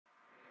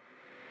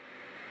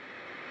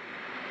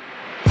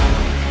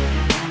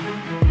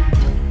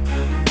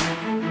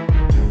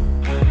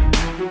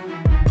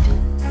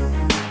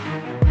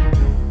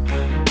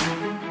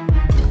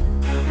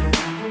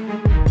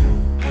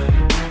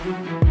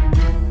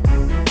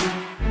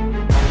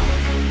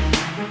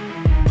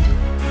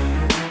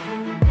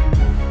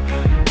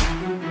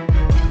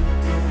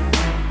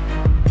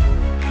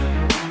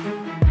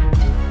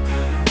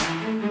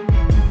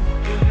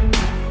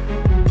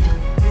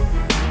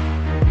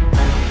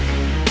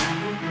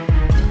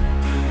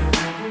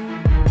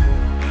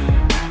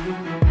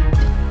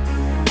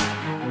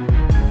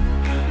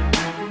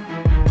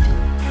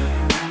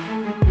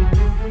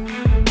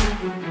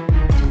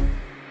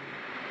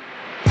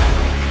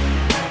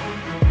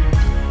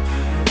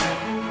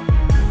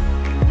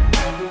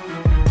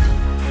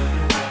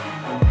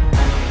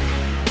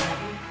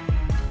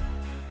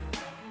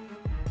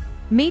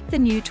Meet the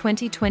new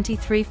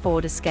 2023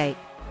 Ford Escape.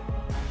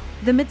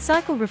 The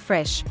mid-cycle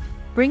refresh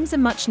brings a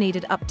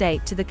much-needed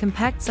update to the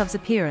compact SUV's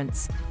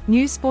appearance,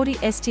 new sporty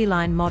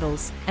ST-line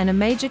models, and a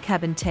major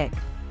cabin tech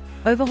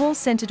overhaul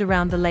centered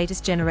around the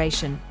latest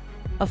generation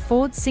of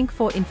Ford Sync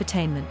 4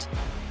 infotainment.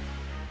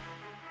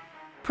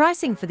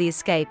 Pricing for the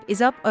Escape is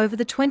up over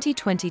the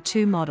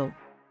 2022 model.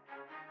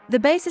 The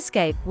base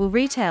Escape will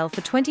retail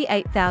for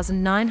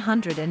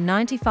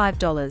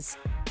 $28,995,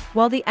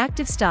 while the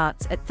Active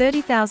starts at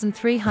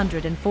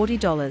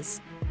 $30,340,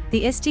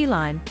 the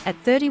ST-line at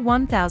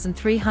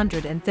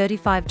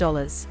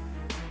 $31,335,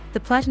 the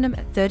Platinum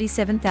at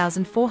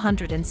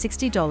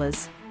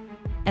 $37,460,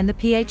 and the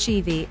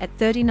PHEV at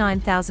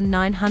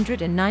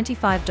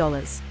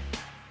 $39,995.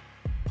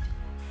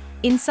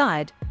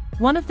 Inside,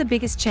 one of the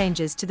biggest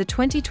changes to the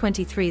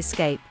 2023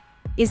 Escape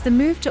is the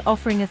move to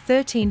offering a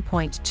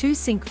 13.2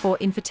 Sync 4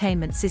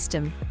 infotainment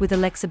system with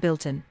Alexa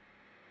built-in.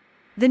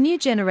 The new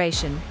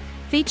generation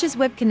features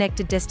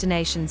web-connected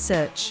destination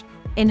search,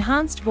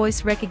 enhanced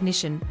voice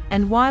recognition,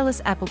 and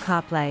wireless Apple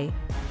CarPlay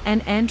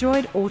and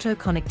Android Auto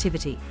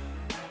connectivity.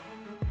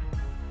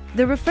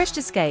 The refreshed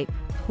Escape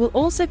will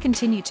also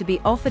continue to be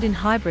offered in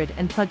hybrid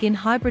and plug-in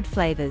hybrid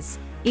flavors,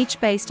 each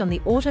based on the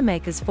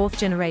automaker's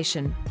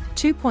fourth-generation,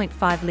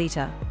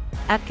 2.5-liter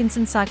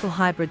Atkinson Cycle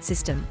hybrid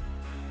system.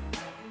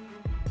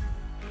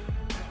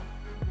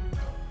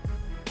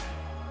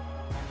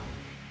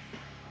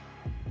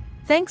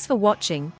 Thanks for watching.